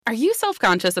Are you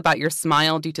self-conscious about your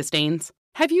smile due to stains?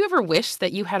 Have you ever wished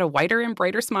that you had a whiter and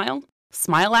brighter smile?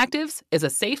 Smile Actives is a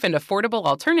safe and affordable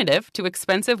alternative to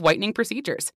expensive whitening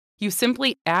procedures. You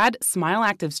simply add Smile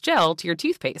Actives gel to your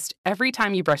toothpaste every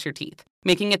time you brush your teeth,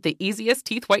 making it the easiest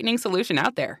teeth whitening solution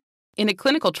out there. In a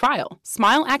clinical trial,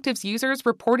 Smile Actives users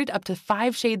reported up to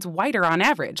 5 shades whiter on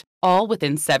average, all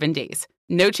within 7 days.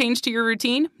 No change to your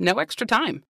routine, no extra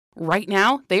time. Right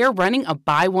now, they are running a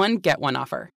buy one, get one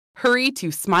offer. Hurry to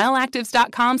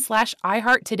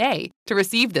smileactives.com/iHeart today to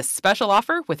receive this special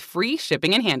offer with free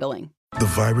shipping and handling. The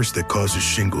virus that causes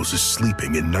shingles is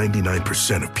sleeping in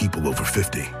 99% of people over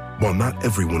 50. While not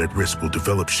everyone at risk will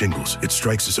develop shingles, it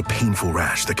strikes as a painful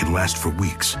rash that can last for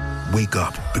weeks. Wake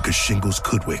up, because shingles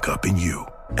could wake up in you.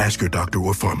 Ask your doctor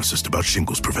or pharmacist about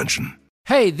shingles prevention.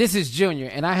 Hey, this is Junior,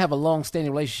 and I have a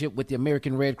long-standing relationship with the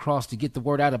American Red Cross to get the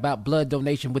word out about blood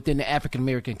donation within the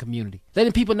African-American community,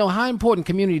 letting people know how important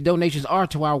community donations are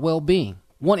to our well-being.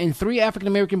 1 in 3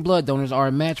 African-American blood donors are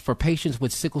a match for patients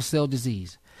with sickle cell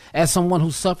disease. As someone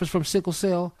who suffers from sickle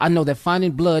cell, I know that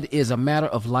finding blood is a matter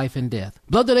of life and death.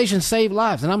 Blood donations save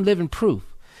lives, and I'm living proof.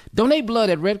 Donate blood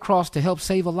at Red Cross to help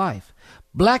save a life.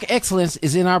 Black excellence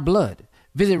is in our blood.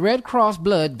 Visit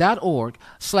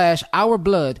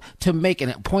redcrossblood.org/ourblood to make an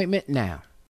appointment now.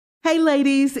 Hey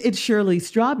ladies, it's Shirley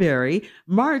Strawberry.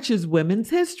 March is Women's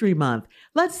History Month.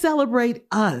 Let's celebrate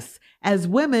us. As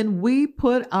women, we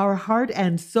put our heart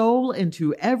and soul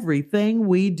into everything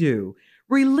we do.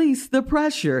 Release the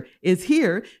Pressure is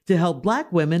here to help Black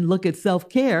women look at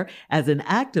self-care as an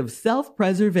act of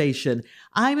self-preservation.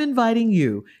 I'm inviting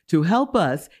you to help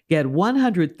us get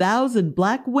 100,000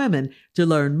 Black women to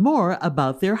learn more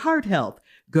about their heart health.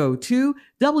 Go to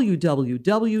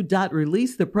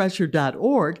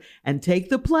www.releasethepressure.org and take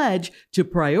the pledge to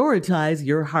prioritize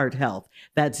your heart health.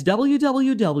 That's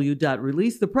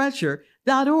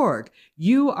www.releasethepressure.org.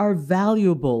 You are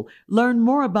valuable. Learn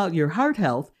more about your heart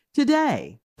health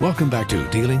today. Welcome back to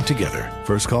Dealing Together.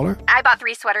 First caller? I bought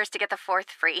 3 sweaters to get the 4th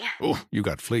free. Oh, you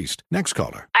got fleeced. Next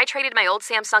caller? I traded my old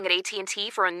Samsung at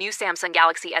AT&T for a new Samsung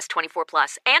Galaxy S24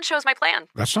 Plus and shows my plan.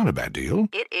 That's not a bad deal.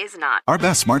 It is not. Our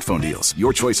best smartphone deals,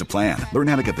 your choice of plan. Learn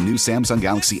how to get the new Samsung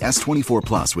Galaxy S24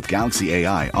 Plus with Galaxy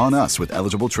AI on us with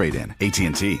eligible trade-in.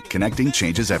 AT&T. Connecting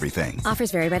changes everything.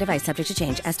 Offers vary by device, subject to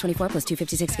change. S24 plus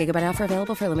 256 gigabyte offer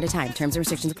available for a limited time. Terms and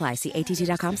restrictions apply. See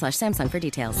att.com/Samsung for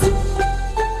details.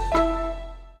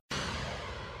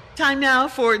 Time now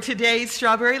for today's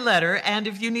Strawberry Letter. And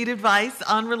if you need advice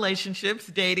on relationships,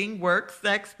 dating, work,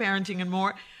 sex, parenting, and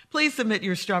more, please submit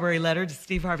your Strawberry Letter to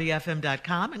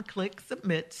steveharveyfm.com and click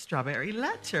Submit Strawberry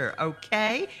Letter,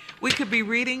 okay? We could be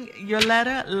reading your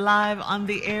letter live on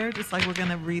the air, just like we're going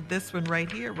to read this one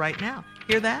right here, right now.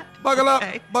 Hear that? Buckle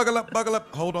okay. up, buckle up, buckle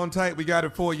up. Hold on tight. We got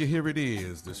it for you. Here it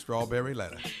is, the Strawberry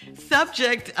Letter.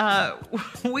 Subject,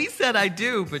 we said I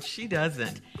do, but she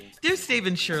doesn't. Dear Steve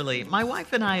and Shirley, my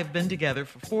wife and I have been together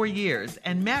for 4 years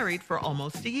and married for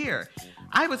almost a year.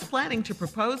 I was planning to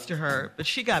propose to her, but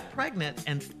she got pregnant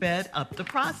and sped up the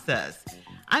process.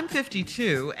 I'm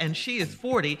 52 and she is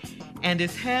 40 and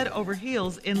is head over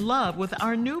heels in love with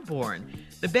our newborn.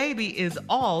 The baby is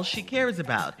all she cares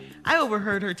about. I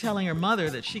overheard her telling her mother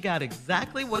that she got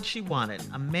exactly what she wanted,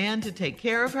 a man to take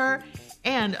care of her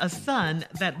and a son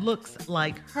that looks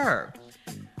like her.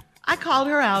 I called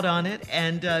her out on it,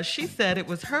 and she said it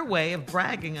was her way of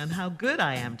bragging on how good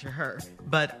I am to her.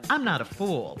 But I'm not a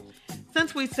fool.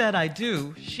 Since we said I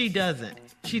do, she doesn't.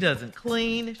 She doesn't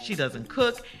clean, she doesn't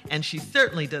cook, and she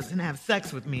certainly doesn't have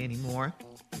sex with me anymore.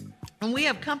 When we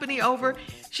have company over,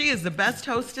 she is the best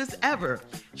hostess ever.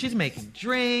 She's making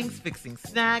drinks, fixing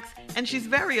snacks, and she's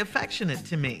very affectionate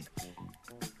to me.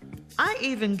 I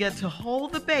even get to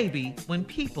hold the baby when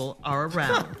people are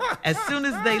around. As soon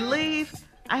as they leave,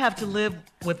 I have to live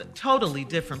with a totally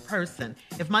different person.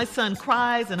 If my son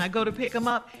cries and I go to pick him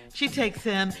up, she takes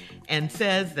him and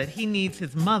says that he needs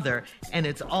his mother, and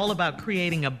it's all about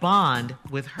creating a bond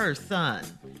with her son.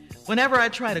 Whenever I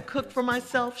try to cook for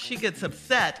myself, she gets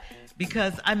upset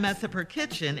because I mess up her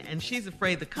kitchen and she's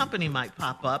afraid the company might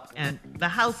pop up and the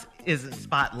house isn't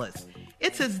spotless.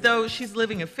 It's as though she's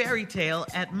living a fairy tale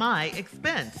at my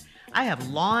expense. I have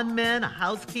lawn men, a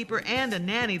housekeeper, and a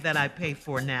nanny that I pay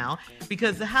for now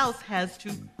because the house has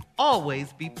to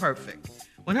always be perfect.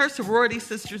 When her sorority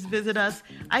sisters visit us,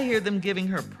 I hear them giving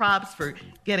her props for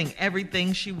getting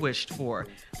everything she wished for.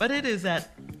 But it is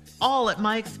all at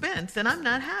my expense, and I'm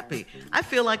not happy. I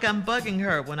feel like I'm bugging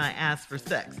her when I ask for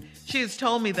sex. She has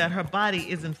told me that her body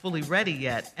isn't fully ready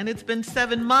yet, and it's been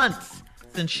 7 months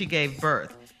since she gave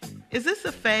birth. Is this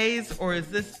a phase or is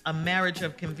this a marriage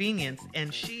of convenience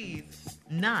and she's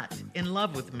not in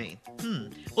love with me.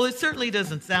 Well, it certainly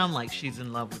doesn't sound like she's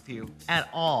in love with you at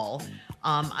all.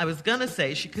 I was going to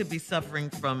say she could be suffering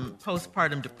from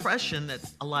postpartum depression.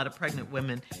 That's a lot of pregnant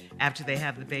women after they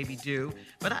have the baby do.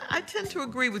 But I tend to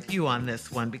agree with you on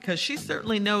this one because she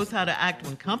certainly knows how to act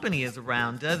when company is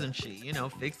around, doesn't she? You know,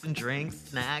 fixing drinks,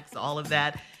 snacks, all of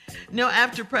that. No,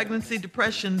 after pregnancy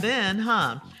depression then,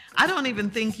 huh? I don't even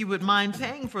think you would mind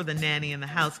paying for the nanny and the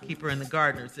housekeeper and the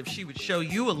gardeners if she would show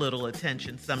you a little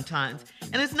attention sometimes.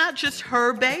 And it's not just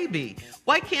her baby.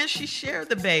 Why can't she share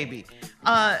the baby?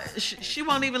 She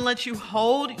won't even let you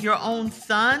hold your own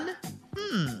son?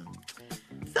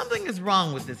 Something is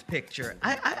wrong with this picture.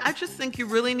 I just think you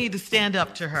really need to stand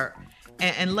up to her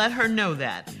and let her know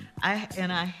that. I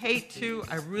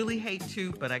really hate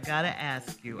to, but I gotta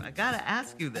ask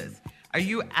you this. Are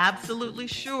you absolutely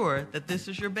sure that this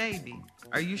is your baby?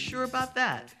 Are you sure about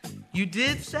that? You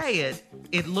did say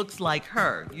it looks like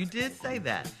her. You did say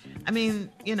that. I mean,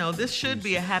 you know, this should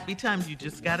be a happy time. You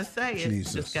just got to say it.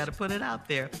 Jesus. Just got to put it out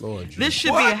there. Lord Jesus. This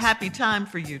should be a happy time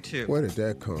for you too. Where did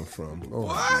that come from? Oh,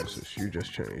 What? Jesus, you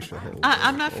just changed the whole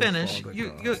I'm not thing. finished. Father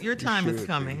Your God. time You is should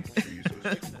coming. be.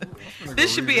 Jesus.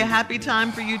 This should be a happy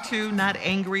time for you too, not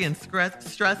angry and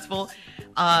stressful.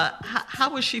 How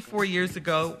was she 4 years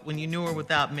ago when you knew her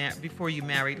before you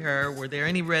married her? Were there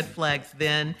any red flags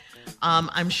then?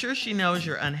 I'm sure she knows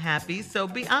you're unhappy, so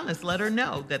be honest. Let her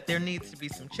know that there needs to be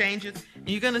some changes. And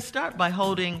you're going to start by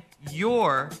holding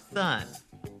your son.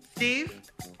 Steve?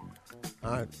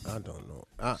 I don't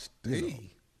know.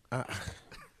 Steve.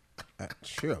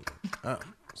 Shirley, I'm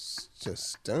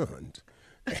just stunned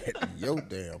at your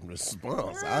damn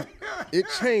response. It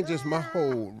changes my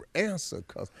whole answer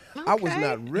because I was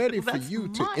not ready for That's you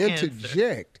to my answer.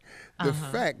 interject the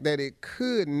fact that it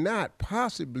could not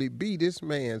possibly be this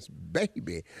man's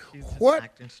baby. She's just What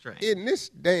acting strange. in this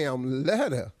damn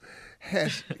letter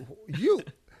has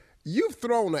you've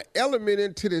thrown an element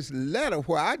into this letter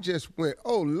where I just went,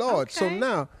 oh Lord. So Okay.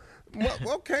 now,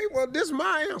 well, this is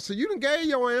my answer. You done gave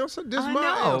your answer. This is I my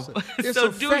know. answer. It's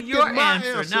So do affected your my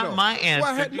answer, not though. my answer.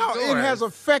 Well, Do no, it yours. has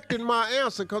affected my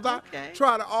answer because Okay. I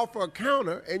try to offer a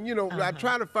counter, and I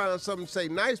try to find something to say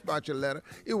nice about your letter.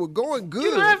 It was going good.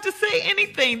 You don't have to say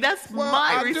anything. That's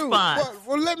my I response. do.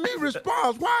 Well, let me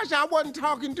respond. Why I wasn't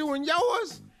talking doing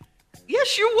yours?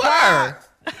 Yes, you were.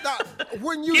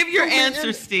 When you Give your threw me answer,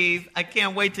 in- Steve. I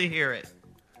can't wait to hear it.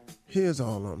 Here's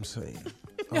all I'm saying.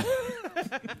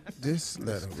 This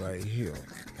letter right here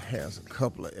has a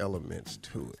couple of elements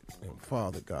to it. And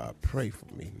Father God, pray for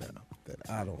me now that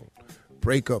I don't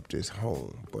break up this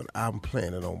home, but I'm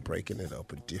planning on breaking it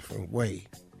up a different way.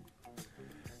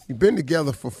 You've been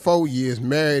together for 4 years,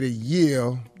 married a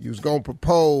year. You was going to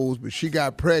propose, but she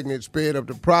got pregnant, sped up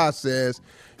the process.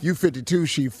 You 52,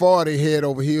 she 40, head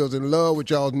over heels in love with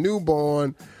y'all's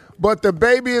newborn. But the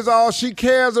baby is all she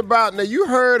cares about. Now, you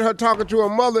heard her talking to her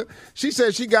mother. She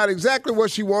said she got exactly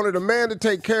what she wanted, a man to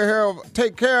take care of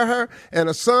her, and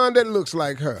a son that looks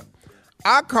like her.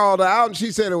 I called her out, and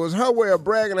she said it was her way of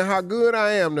bragging on how good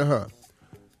I am to her.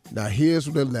 Now, here's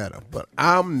the letter, but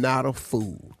I'm not a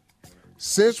fool.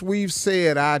 Since we've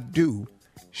said I do,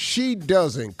 she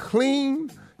doesn't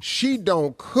clean, she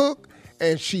don't cook,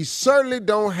 and she certainly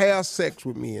don't have sex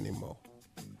with me anymore.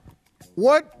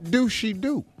 What do she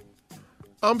do?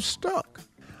 I'm stuck.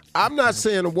 I'm not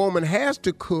saying a woman has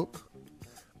to cook.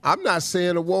 I'm not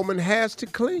saying a woman has to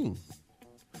clean.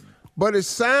 But it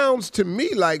sounds to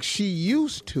me like she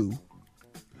used to,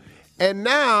 and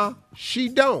now she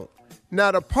don't.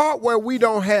 Now, the part where we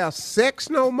don't have sex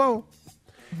no more,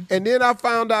 and then I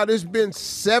found out it's been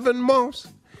 7 months,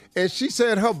 and she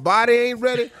said her body ain't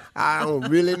ready. I don't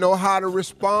really know how to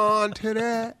respond to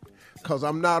that because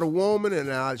I'm not a woman,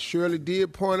 and I surely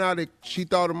did point out that she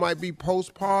thought it might be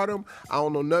postpartum. I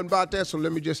don't know nothing about that, so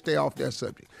let me just stay off that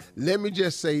subject. Let me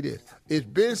just say this. It's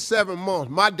been 7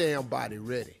 months. My damn body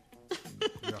ready.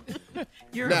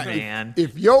 You're Now, a man.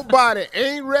 If your body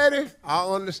ain't ready, I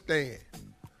understand.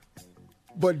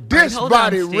 But this hold on,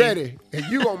 body Steve. ready, and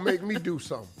you gonna make me do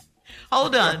something.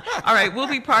 Hold on. All right, we'll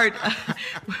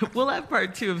have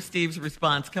part 2 of Steve's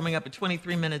response coming up at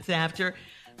 23 minutes after.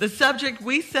 The subject,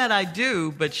 we said I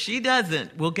do, but she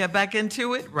doesn't. We'll get back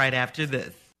into it right after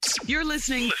this. You're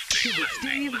listening to the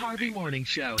Steve Harvey Morning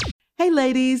Show. Hey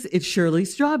ladies, it's Shirley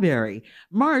Strawberry.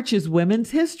 March is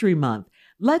Women's History Month.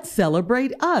 Let's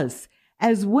celebrate us.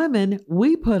 As women,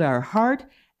 we put our heart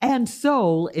and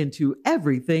soul into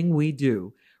everything we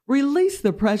do. Release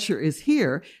the Pressure is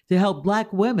here to help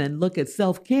Black women look at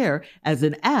self-care as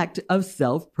an act of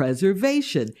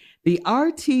self-preservation. The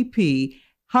RTP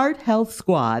Heart Health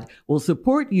Squad will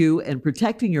support you in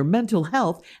protecting your mental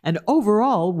health and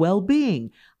overall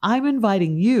well-being. I'm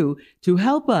inviting you to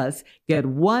help us get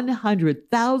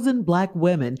 100,000 Black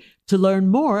women to learn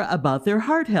more about their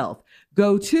heart health.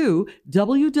 Go to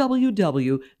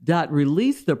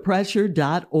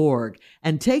www.releasethepressure.org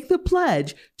and take the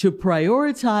pledge to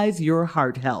prioritize your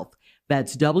heart health.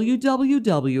 That's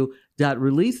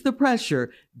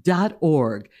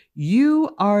www.releasethepressure.org.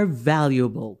 You are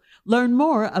valuable. Learn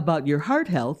more about your heart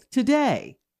health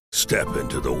today. Step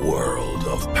into the world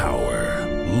of power,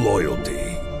 loyalty,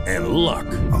 and luck.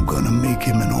 I'm going to make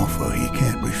him an offer he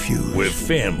can't refuse. With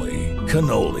family,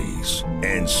 cannolis,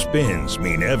 and spins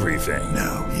mean everything.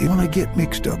 Now, you want to get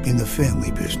mixed up in the family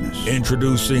business.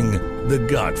 Introducing The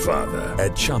Godfather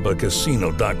at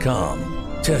ChumbaCasino.com.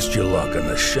 Test your luck in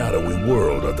the shadowy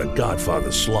world of The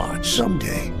Godfather slot.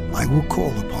 Someday, I will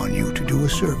call upon you to do a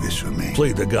service for me.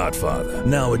 Play The Godfather,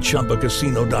 now at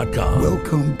ChumbaCasino.com.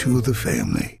 Welcome to the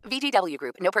family. VGW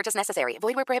Group. No purchase necessary.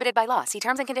 Void where prohibited by law. See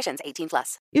terms and conditions.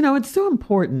 18+. You know, it's so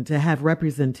important to have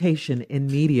representation in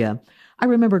media. I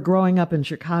remember growing up in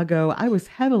Chicago, I was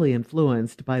heavily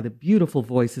influenced by the beautiful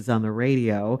voices on the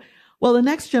radio. Well, the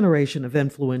next generation of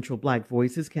influential Black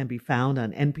voices can be found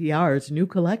on NPR's new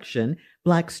collection,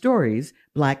 Black Stories,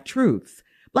 Black Truths.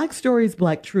 Black Stories,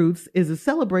 Black Truths is a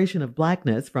celebration of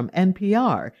Blackness from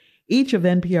NPR. Each of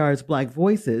NPR's Black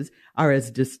voices are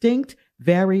as distinct,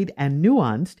 varied, and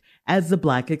nuanced as the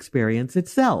Black experience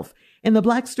itself. In the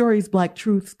Black Stories, Black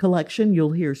Truths collection,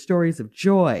 you'll hear stories of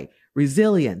joy,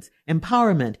 resilience,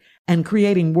 empowerment, and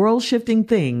creating world-shifting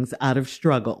things out of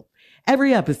struggle.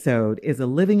 Every episode is a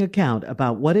living account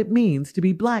about what it means to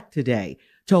be Black today,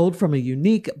 told from a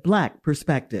unique Black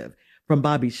perspective. From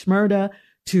Bobby Shmurda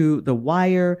to The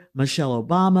Wire, Michelle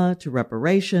Obama to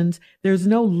reparations, there's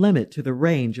no limit to the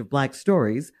range of Black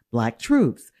stories, Black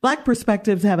truths. Black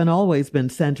perspectives haven't always been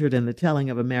centered in the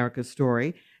telling of America's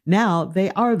story. Now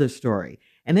they are the story.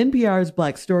 In NPR's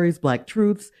Black Stories, Black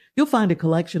Truths, you'll find a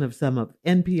collection of some of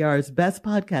NPR's best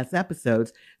podcast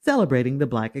episodes celebrating the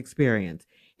Black experience.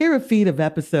 Hear a feed of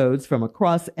episodes from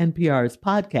across NPR's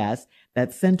podcasts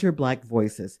that center Black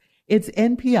voices. It's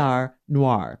NPR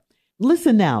Noir.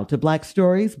 Listen now to Black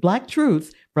Stories, Black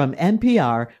Truths from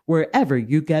NPR wherever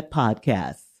you get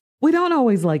podcasts. We don't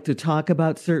always like to talk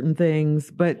about certain things,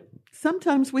 but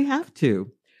sometimes we have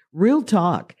to. Real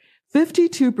talk.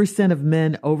 52% of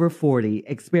men over 40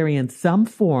 experience some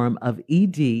form of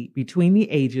ED between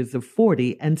the ages of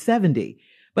 40 and 70,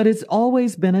 but it's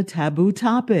always been a taboo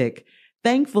topic.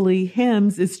 Thankfully,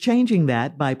 HIMSS is changing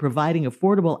that by providing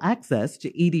affordable access to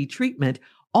ED treatment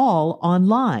all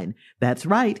online. That's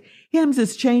right. HIMSS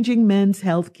is changing men's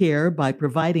health care by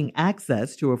providing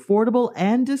access to affordable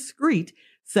and discreet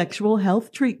sexual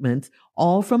health treatments,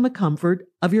 all from the comfort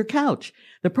of your couch.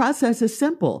 The process is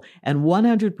simple and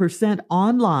 100%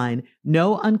 online,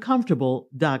 no uncomfortable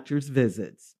doctor's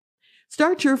visits.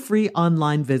 Start your free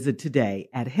online visit today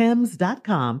at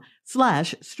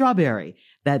hims.com/strawberry.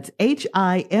 That's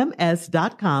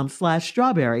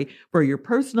HIMS.com/strawberry for your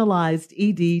personalized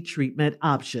ED treatment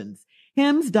options.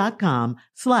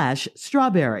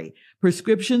 hims.com/strawberry.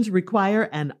 Prescriptions require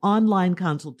an online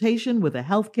consultation with a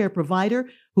healthcare provider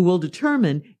who will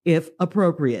determine if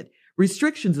appropriate.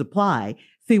 Restrictions apply.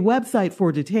 See website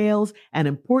for details and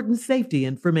important safety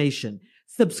information.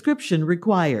 Subscription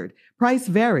required. Price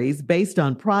varies based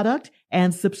on product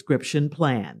and subscription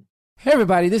plan. Hey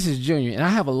everybody, this is Junior, and I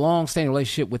have a long-standing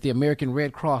relationship with the American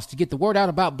Red Cross to get the word out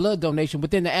about blood donation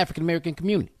within the African American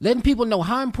community, letting people know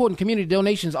how important community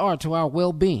donations are to our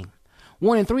well-being.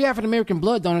 1 in 3 African American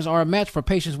blood donors are a match for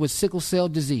patients with sickle cell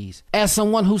disease. As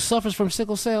someone who suffers from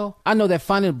sickle cell, I know that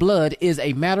finding blood is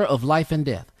a matter of life and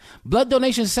death. Blood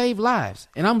donations save lives,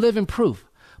 and I'm living proof.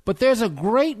 But there's a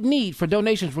great need for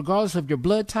donations regardless of your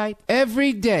blood type.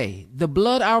 Every day, the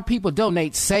blood our people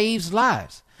donate saves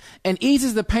lives and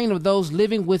eases the pain of those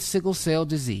living with sickle cell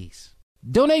disease.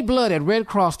 Donate blood at Red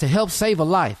Cross to help save a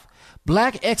life.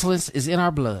 Black excellence is in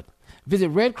our blood.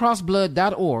 Visit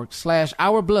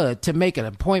redcrossblood.org/ourblood to make an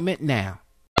appointment now.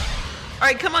 All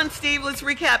right, come on, Steve. Let's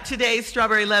recap today's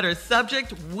Strawberry Letter.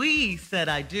 Subject, we said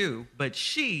I do, but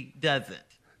she doesn't.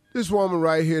 This woman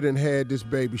right here done had this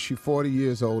baby. She 40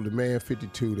 years old, the man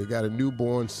 52. They got a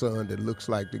newborn son that looks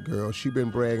like the girl. She been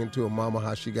bragging to her mama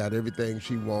how she got everything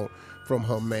she want from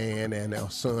her man and a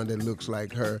son that looks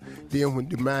like her. Then when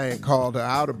the man called her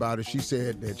out about it, she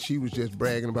said that she was just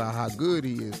bragging about how good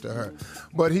he is to her.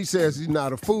 But he says he's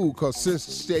not a fool because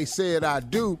since they said I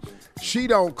do, she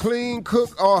don't clean,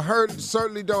 cook, or her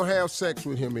certainly don't have sex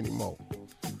with him anymore.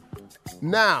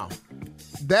 Now,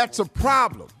 that's a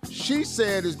problem. She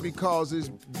said it's because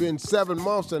been 7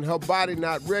 months and her body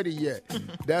not ready yet.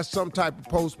 That's some type of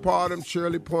postpartum.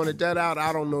 Shirley pointed that out.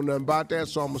 I don't know nothing about that,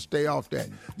 so I'm going to stay off that.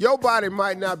 Your body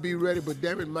might not be ready, but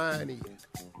damn it, mine is.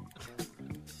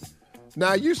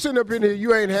 Now, you sitting up in here,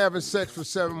 you ain't having sex for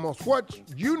 7 months. What?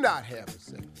 You not having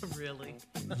sex? Really?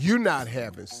 You not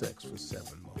having sex for 7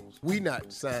 months. We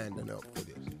not signing up for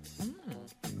this.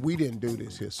 We didn't do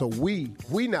this here. So we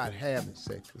not having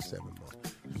sex for 7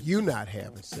 months. You not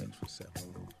having sex for 7 months.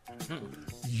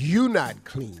 You not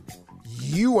cleaning.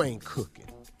 You ain't cooking.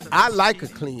 I like a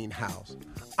clean house.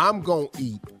 I'm going to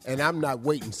eat, and I'm not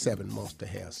waiting 7 months to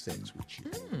have sex with you.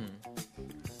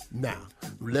 Now,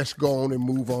 let's go on and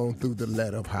move on through the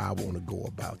letter of how I want to go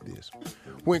about this.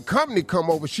 When company come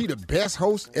over, she the best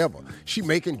host ever. She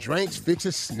making drinks,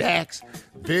 fixing snacks,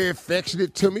 very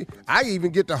affectionate to me. I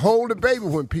even get to hold the baby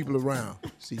when people around.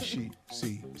 See this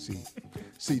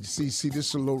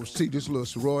little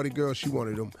sorority girl. She one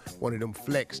of them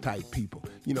flex type people.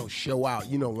 Show out.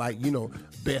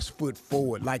 Best foot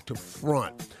forward, like to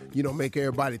front. Make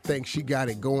everybody think she got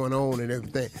it going on and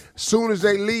everything. Soon as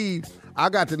they leave, I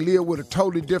got to live with a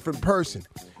totally different person.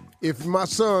 If my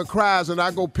son cries and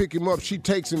I go pick him up, she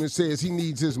takes him and says he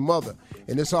needs his mother.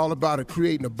 And it's all about her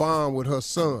creating a bond with her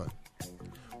son.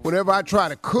 Whenever I try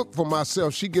to cook for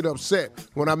myself, she get upset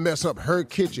when I mess up her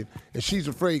kitchen. And she's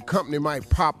afraid company might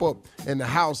pop up and the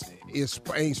house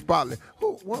ain't spotless.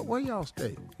 Where y'all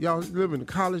stay? Y'all live in the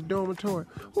college dormitory?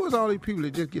 Who is all these people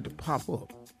that just get to pop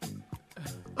up?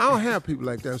 I don't have people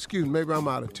like that. Excuse me, maybe I'm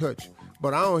out of touch.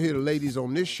 But I don't hear the ladies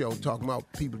on this show talking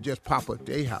about people just pop up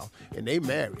their house and they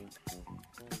married.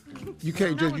 You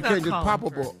can't just pop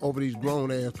up over these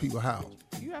grown ass people's house.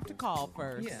 You have to call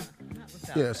first.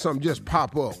 Yeah, something just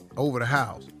pop up over the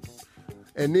house.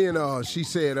 And then she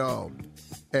said,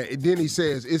 then he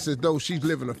says, it's as though she's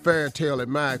living a fairy tale at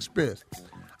my expense.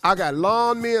 I got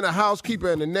lawn men, a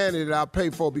housekeeper, and a nanny that I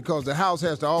pay for because the house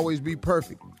has to always be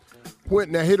perfect.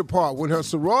 Now hit the part. When her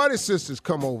sorority sisters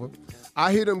come over,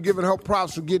 I hear them giving her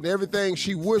props for getting everything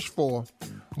she wished for,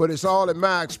 but it's all at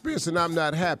my expense and I'm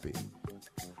not happy.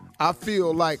 I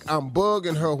feel like I'm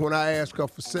bugging her when I ask her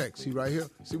for sex. See right here?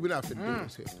 See, we're not finna do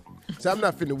this here. See, I'm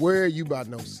not finna worry you about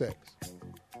no sex.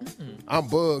 I'm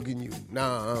bugging you.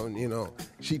 Nah,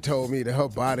 she told me that her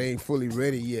body ain't fully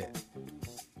ready yet.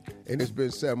 And it's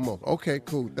been 7 months. Okay,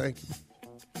 cool, thank you.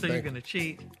 So you're gonna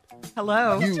cheat?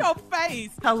 Hello? Look at your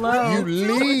face. Hello? You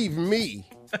leave me.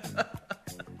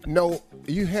 No,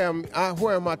 you have me.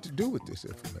 Where am I to do with this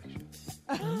information?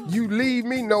 You leave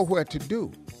me nowhere to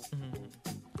do.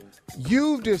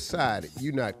 You've decided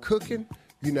you're not cooking,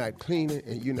 you're not cleaning,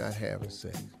 and you're not having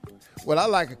sex. Well, I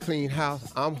like a clean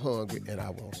house. I'm hungry, and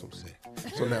I want some sex.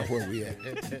 So now where we at?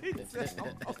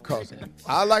 Because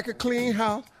I like a clean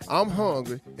house, I'm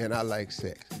hungry, and I like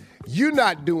sex. You're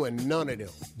not doing none of them.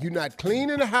 You're not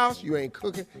cleaning the house, you ain't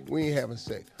cooking, we ain't having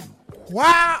sex.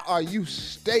 Why are you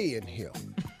staying here?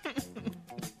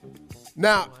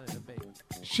 Now,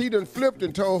 she done flipped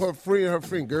and told her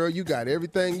friend, girl, you got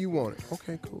everything you wanted.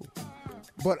 Okay, cool.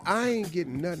 But I ain't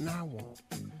getting nothing I want.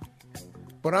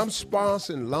 But I'm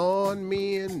sponsoring lawn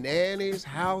men, nannies,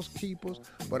 housekeepers,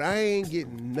 but I ain't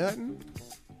getting nothing.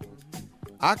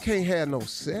 I can't have no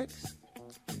sex.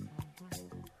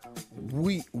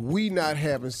 We not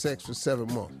having sex for 7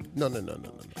 months. No.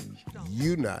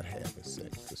 You not having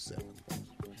sex for 7 months.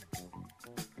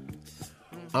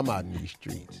 I'm out in these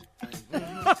streets.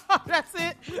 That's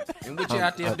it. And what you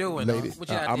out there doing? Lady, What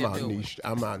you out there doing?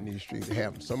 I'm out in these streets.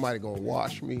 Somebody gonna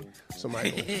wash me.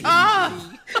 Somebody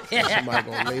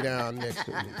gonna lay down next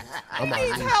to me. I'm out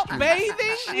in these help streets.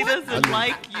 bathing? She doesn't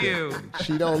like you.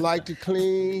 She don't like to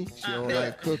clean. She don't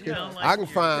like cooking. I can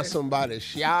find somebody to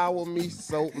shower me,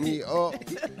 soap me up,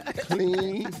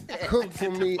 clean, cook for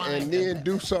me, and then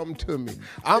do something to me.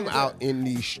 I'm out in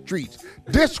these streets.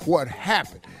 This what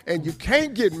happened. And you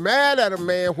can't get mad at a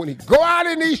man when he go out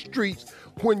in these streets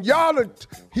when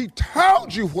he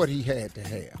told you what he had to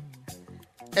have.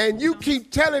 And you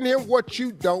keep telling him what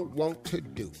you don't want to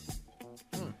do.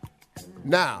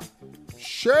 Now,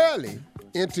 Shirley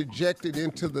interjected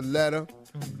into the letter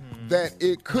that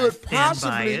it could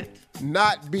possibly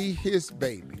not be his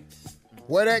baby.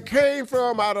 Where that came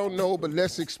from, I don't know, but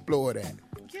let's explore that.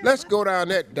 Let's go down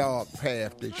that dark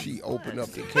path that she opened up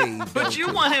the cave. But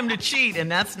you want him to cheat,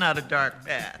 and that's not a dark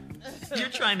path. You're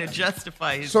trying to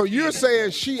justify his So cheating. you're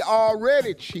saying she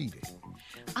already cheated?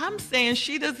 I'm saying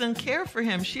she doesn't care for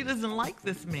him. She doesn't like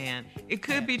this man. It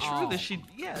could be true that she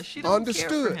don't Understood.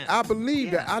 care for him. I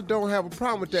believe that. I don't have a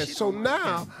problem with that. So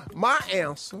now, my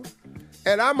answer,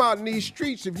 and I'm out in these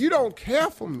streets, if you don't care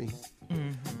for me,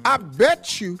 I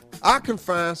bet you I can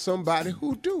find somebody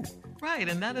who do. Right,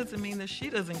 and that doesn't mean that she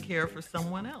doesn't care for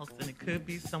someone else, and it could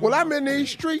be someone Well, else. I'm in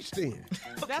these streets then.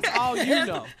 That's all you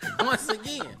know. Once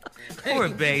again. Poor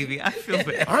baby. I feel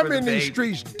bad for I'm the in these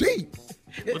baby. streets deep.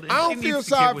 Well, then I she don't needs feel to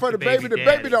sorry get for with the baby. The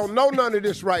daddy. baby don't know none of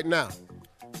this right now.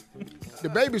 The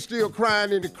baby's still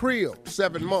crying in the crib,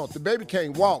 7 months. The baby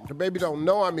can't walk. The baby don't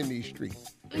know I'm in these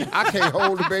streets. I can't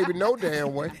hold the baby no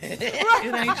damn way. It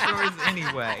ain't yours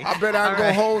anyway. I bet I can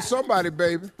go hold somebody,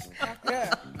 baby.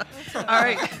 All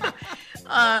right.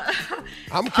 I'm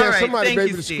All carrying right, somebody, thank baby,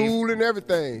 you, to Steve. school and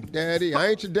everything. Daddy, I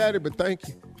ain't your daddy, but thank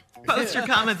you. Post your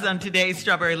comments on today's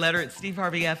Strawberry Letter at Steve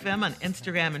Harvey FM on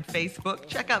Instagram and Facebook.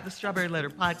 Check out the Strawberry Letter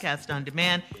podcast on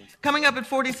demand. Coming up at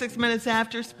 46 minutes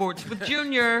after, Sports with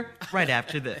Junior, right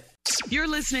after this. You're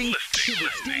listening to the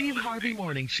Steve Harvey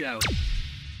Morning Show.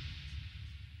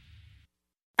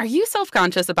 Are you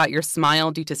self-conscious about your smile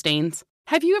due to stains?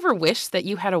 Have you ever wished that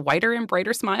you had a whiter and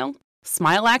brighter smile?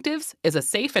 Smile Actives is a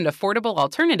safe and affordable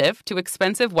alternative to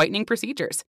expensive whitening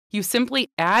procedures. You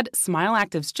simply add Smile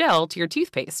Actives gel to your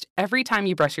toothpaste every time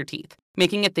you brush your teeth,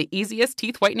 making it the easiest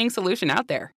teeth whitening solution out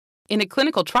there. In a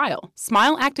clinical trial,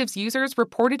 Smile Actives users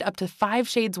reported up to 5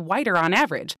 shades whiter on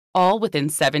average, all within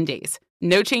 7 days.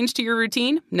 No change to your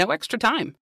routine, no extra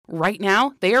time. Right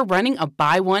now, they are running a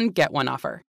buy one, get one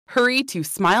offer. Hurry to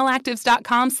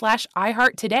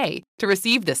smileactives.com/iHeart today to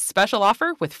receive this special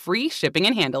offer with free shipping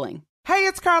and handling. Hey,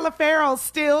 it's Carla Farrell,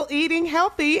 still eating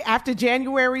healthy after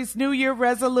January's New Year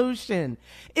resolution.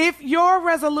 If your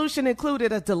resolution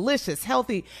included a delicious,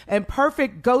 healthy, and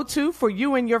perfect go-to for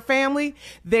you and your family,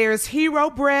 there's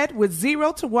Hero Bread with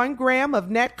 0 to 1 gram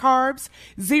of net carbs,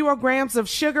 0 grams of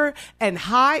sugar, and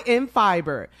high in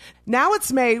fiber. Now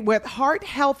it's made with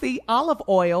heart-healthy olive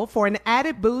oil for an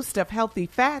added boost of healthy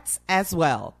fats as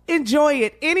well. Enjoy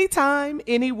it anytime,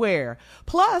 anywhere.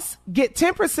 Plus, get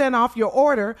 10% off your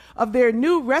order of their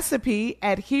new recipe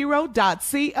at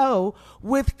hero.co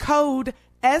with code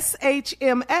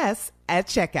SHMS at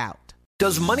checkout.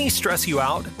 Does money stress you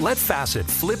out? Let Facet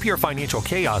flip your financial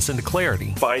chaos into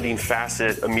clarity. Finding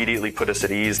Facet immediately put us at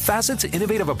ease. Facet's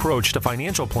innovative approach to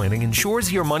financial planning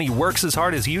ensures your money works as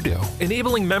hard as you do,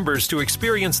 enabling members to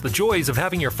experience the joys of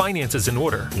having your finances in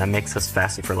order. And that makes us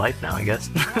Facet for life now, I guess.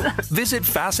 Visit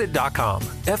Facet.com,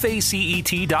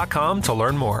 FACET.com to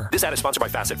learn more. This ad is sponsored by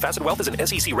Facet. Facet Wealth is an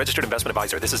SEC registered investment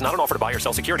advisor. This is not an offer to buy or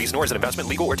sell securities, nor is it investment,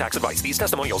 legal, or tax advice. These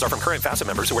testimonials are from current Facet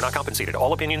members who are not compensated.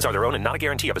 All opinions are their own and not a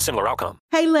guarantee of a similar outcome.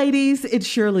 Hey ladies, it's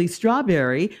Shirley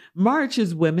Strawberry. March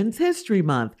is Women's History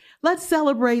Month. Let's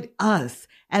celebrate us.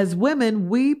 As women,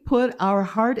 we put our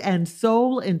heart and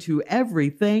soul into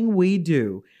everything we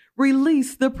do.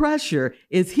 Release the Pressure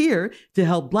is here to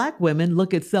help Black women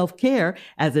look at self-care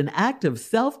as an act of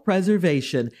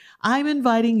self-preservation. I'm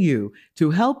inviting you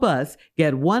to help us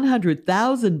get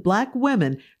 100,000 Black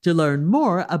women to learn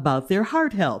more about their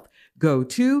heart health. Go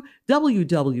to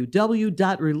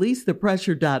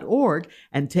www.releasethepressure.org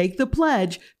and take the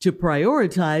pledge to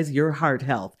prioritize your heart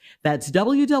health. That's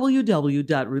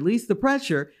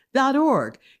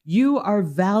www.releasethepressure.org. You are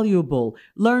valuable.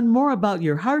 Learn more about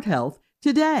your heart health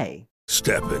today.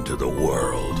 Step into the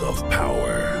world of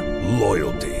power,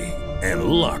 loyalty, and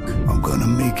luck. I'm gonna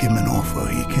make him an offer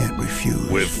he can't refuse.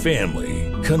 With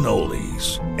family,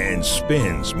 cannolis, and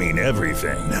spins mean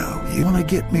everything. Now, you wanna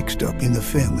get mixed up in the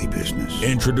family business.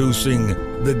 Introducing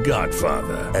The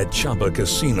Godfather at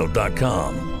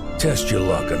ChumbaCasino.com. Test your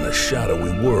luck in the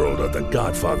shadowy world of The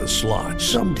Godfather slot.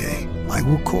 Someday, I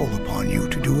will call upon you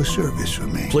to do a service for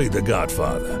me. Play The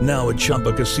Godfather now at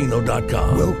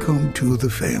ChumbaCasino.com. Welcome to the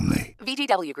family.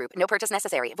 VGW Group. No purchase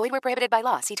necessary. Void where prohibited by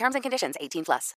law. See terms and conditions. 18+.